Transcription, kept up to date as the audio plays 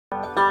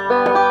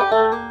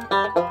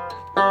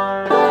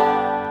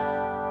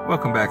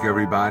Welcome back,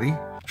 everybody.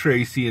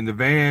 Tracy in the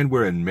van.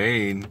 We're in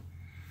Maine.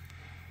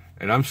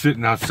 And I'm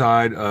sitting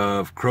outside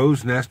of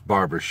Crow's Nest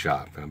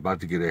Barbershop. I'm about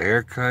to get a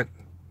haircut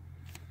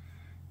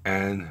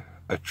and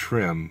a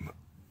trim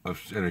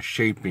and a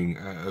shaping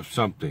of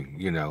something,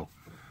 you know.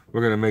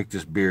 We're going to make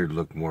this beard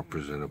look more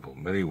presentable.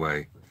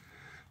 Anyway,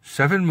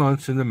 7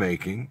 months in the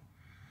making.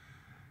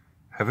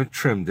 Haven't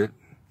trimmed it,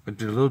 but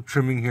did a little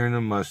trimming here in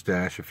the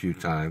mustache a few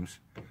times.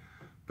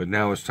 But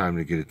now it's time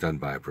to get it done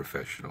by a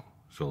professional.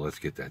 So let's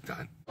get that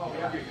done.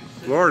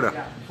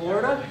 Florida.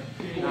 Florida?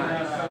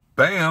 Nice.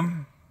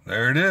 Bam!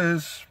 There it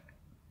is.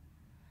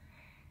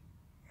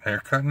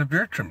 Haircut and a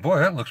beard trim. Boy,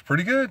 that looks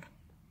pretty good.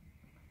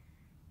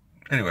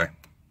 Anyway,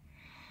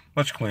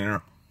 much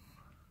cleaner.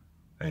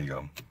 There you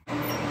go.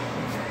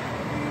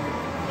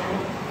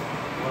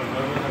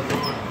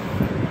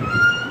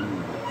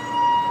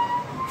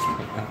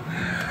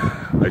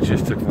 I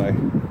just took my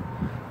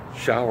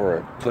shower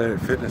at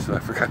Planet Fitness and I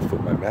forgot to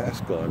put my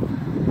mask on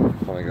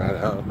when I got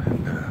out,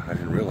 and I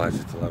didn't realize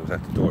it till I was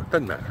at the door.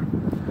 Doesn't matter.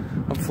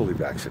 I'm fully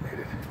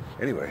vaccinated.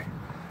 Anyway,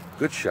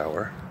 good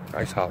shower,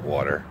 nice hot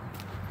water.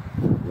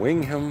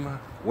 Wingham,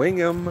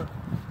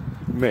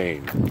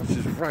 Maine, which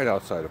is right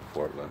outside of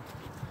Portland.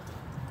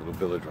 Little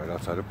village right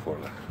outside of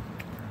Portland.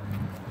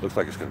 Looks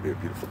like it's going to be a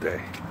beautiful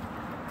day.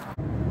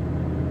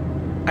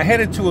 I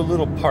headed to a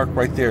little park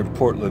right there in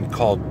Portland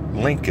called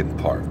Lincoln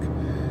Park.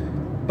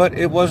 But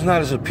it was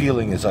not as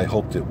appealing as I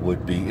hoped it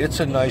would be. It's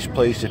a nice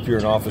place if you're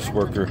an office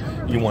worker,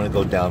 you want to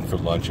go down for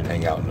lunch and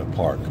hang out in the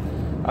park.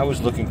 I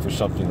was looking for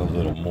something a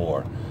little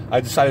more. I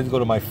decided to go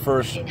to my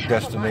first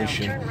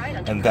destination,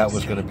 and that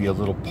was going to be a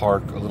little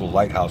park, a little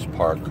lighthouse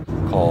park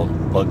called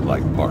Bug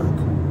Light Park.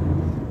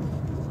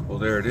 Well,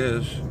 there it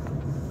is.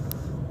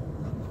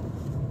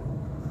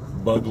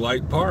 Bug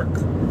Light Park.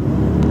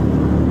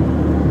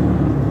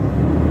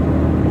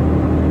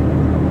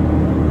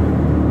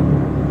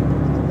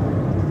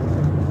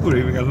 Ooh, they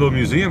even got a little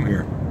museum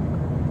here.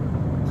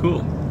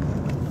 Cool.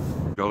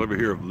 Y'all ever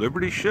hear of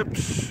Liberty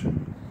ships?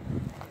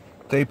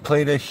 They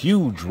played a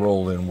huge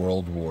role in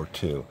World War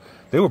II.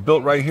 They were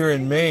built right here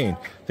in Maine.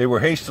 They were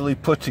hastily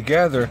put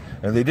together,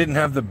 and they didn't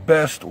have the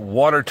best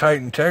watertight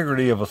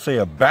integrity of, say,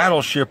 a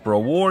battleship or a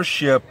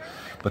warship,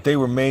 but they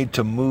were made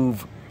to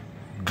move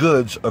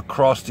goods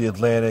across the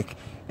Atlantic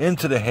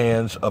into the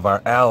hands of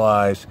our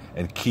allies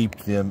and keep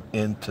them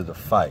into the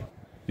fight.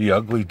 The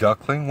Ugly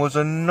Duckling was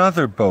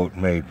another boat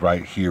made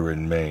right here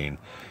in Maine.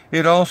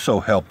 It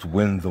also helped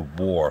win the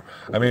war.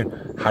 I mean,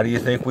 how do you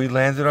think we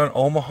landed on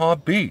Omaha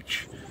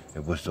Beach?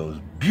 It was those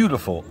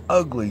beautiful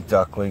Ugly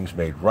Ducklings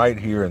made right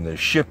here in the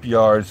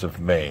shipyards of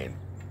Maine.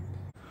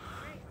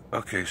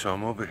 Okay, so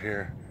I'm over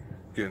here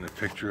getting a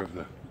picture of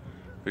the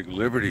big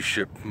Liberty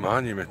ship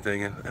monument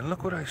thing, and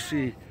look what I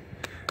see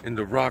in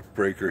the rock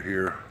breaker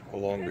here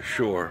along the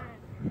shore.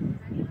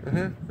 And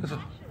then there's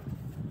a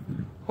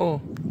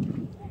whole...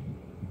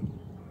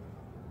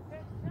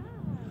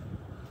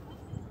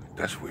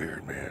 That's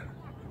weird, man.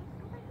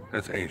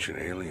 That's ancient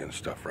alien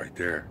stuff right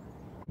there.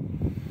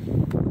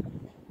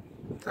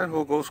 That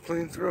hole goes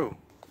clean through.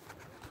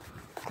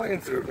 Clean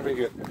through. Let me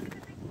get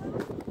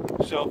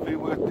selfie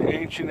with the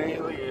ancient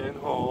alien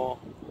hole.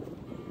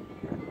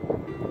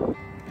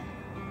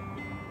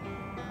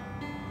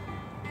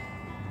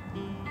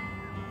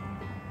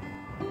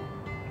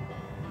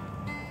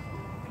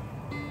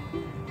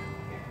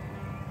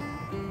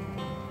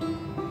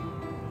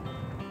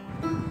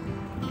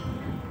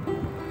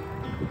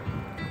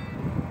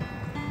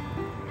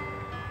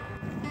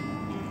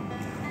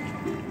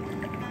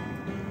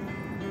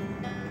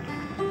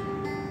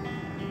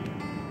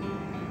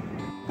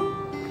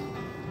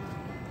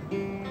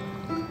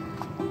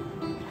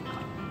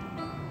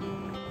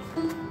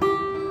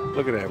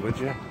 Look at that, would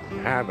you? A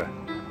habba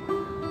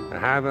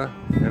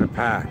and a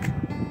pack.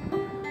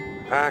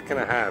 Pack and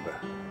a habba.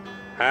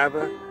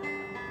 Habba,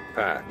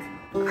 pack.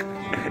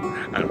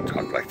 I don't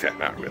talk like that,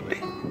 not really.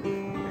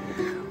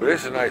 But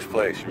it's a nice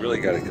place. You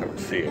really got to come and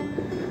see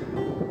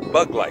it.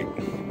 Bug Light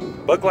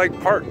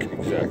Park,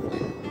 exactly.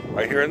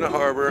 Right here in the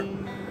harbor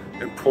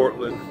in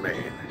Portland,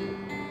 Maine.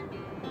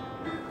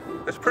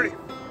 It's pretty.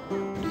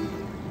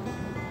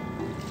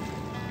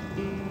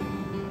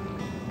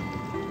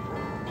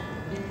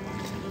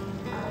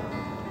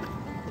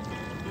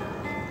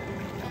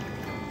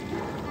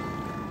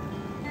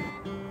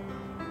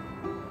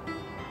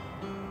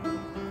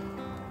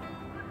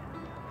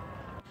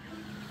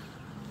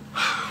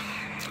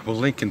 Well,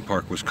 Lincoln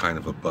Park was kind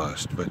of a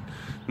bust, but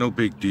no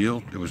big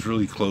deal. It was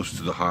really close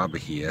to the harbor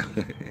here.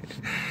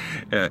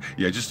 Yeah,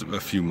 just a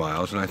few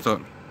miles, and I thought,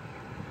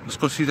 let's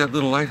go see that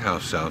little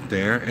lighthouse out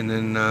there, and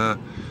then,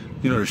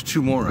 you know, there's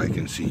two more I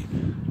can see.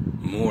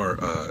 More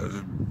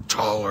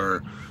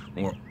taller,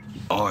 more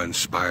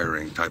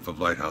awe-inspiring type of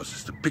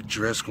lighthouses. The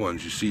picturesque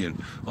ones you see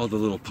in all the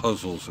little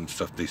puzzles and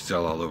stuff they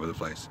sell all over the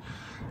place.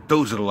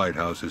 Those are the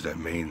lighthouses that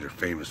Maine are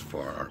famous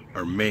for,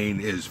 or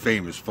Maine is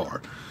famous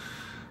for.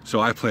 So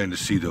I plan to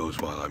see those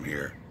while I'm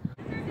here.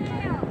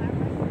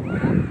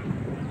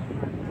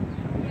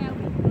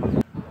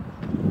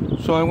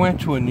 So I went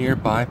to a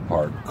nearby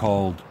park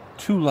called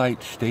Two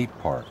Light State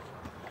Park.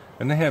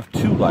 And they have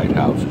 2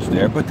 lighthouses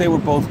there, but they were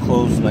both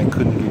closed and I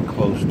couldn't get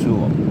close to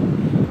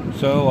them.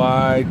 So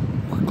I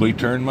quickly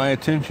turned my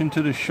attention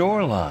to the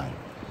shoreline.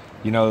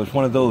 You know, it's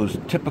one of those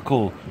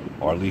typical,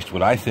 or at least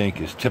what I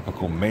think is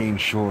typical Maine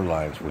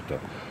shorelines with the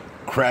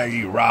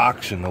craggy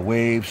rocks and the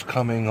waves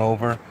coming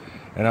over.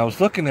 And I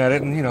was looking at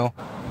it and, you know,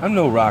 I'm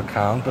no rock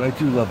hound, but I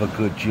do love a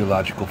good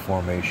geological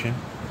formation.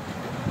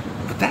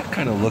 But that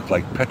kind of looked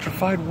like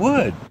petrified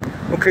wood.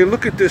 Okay,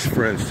 look at this,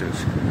 for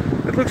instance.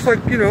 It looks like,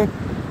 you know,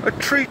 a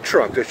tree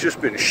trunk that's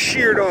just been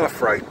sheared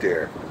off right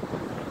there.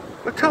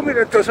 But tell me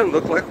that doesn't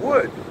look like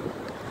wood.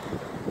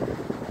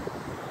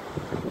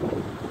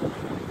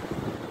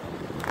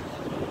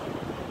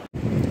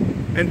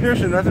 And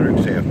here's another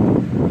example.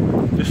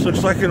 This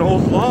looks like an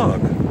old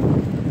log,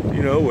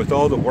 you know, with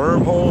all the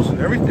wormholes and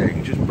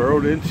everything just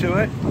burrowed into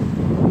it.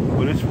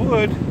 But it's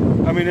wood.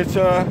 I mean, it's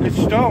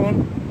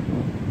stone,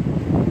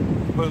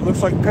 but it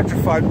looks like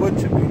petrified wood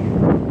to me.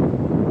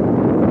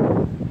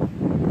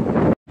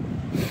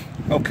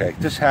 Okay,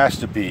 this has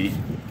to be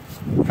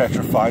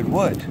petrified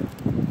wood.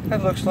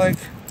 It looks like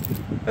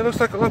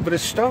a log, but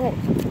it's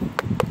stone.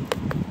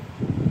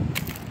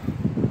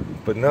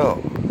 But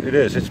no, it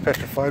is. It's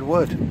petrified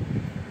wood.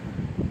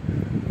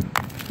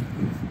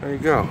 There you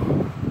go.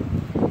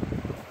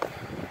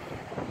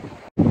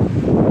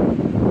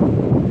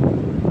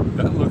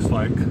 That looks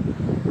like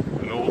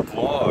an old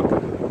log.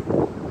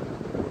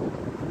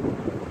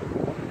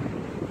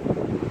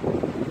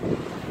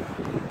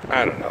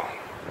 I don't know.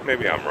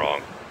 Maybe I'm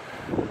wrong.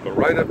 But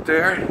right up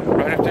there,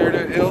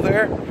 that hill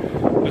there,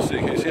 let's see,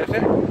 can you see it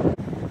there?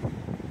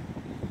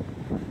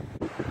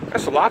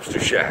 That's a lobster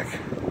shack.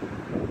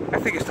 I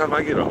think it's time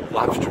I get a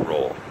lobster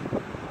roll.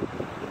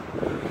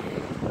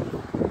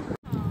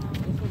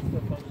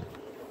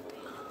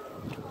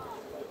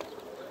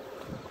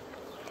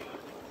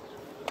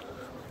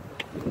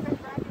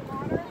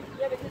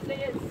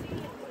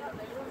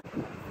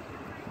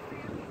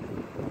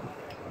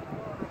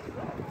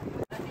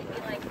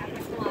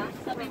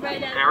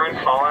 Aaron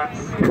Collins.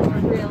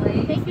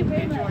 Really? Thank you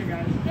very much.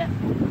 Yeah.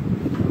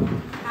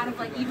 Out of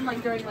like, even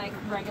like during like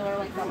regular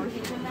like summer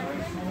season and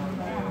everything.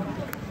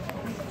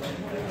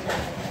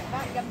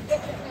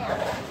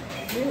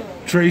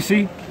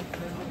 Tracy?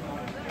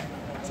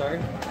 Sorry?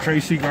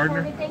 Tracy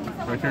Gardner? Thank you so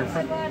much. Right there in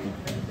front.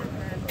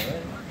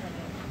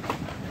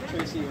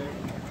 Tracy.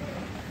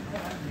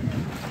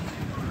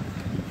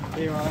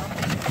 Here you are.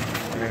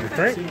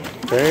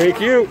 Thank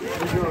you.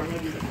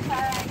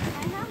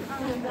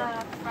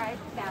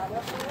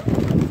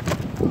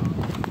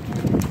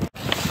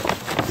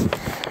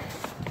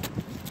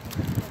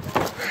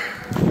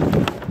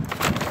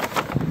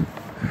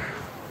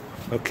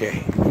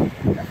 Okay.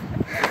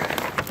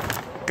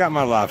 Got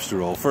my lobster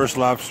roll. First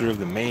lobster of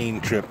the Maine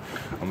trip.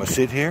 I'm going to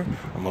sit here.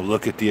 I'm going to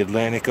look at the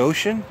Atlantic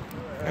Ocean.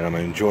 And I'm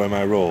going to enjoy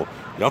my roll.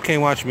 Y'all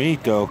can't watch me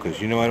eat though, because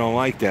you know I don't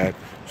like that.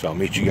 So I'll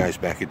meet you guys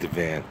back at the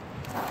van.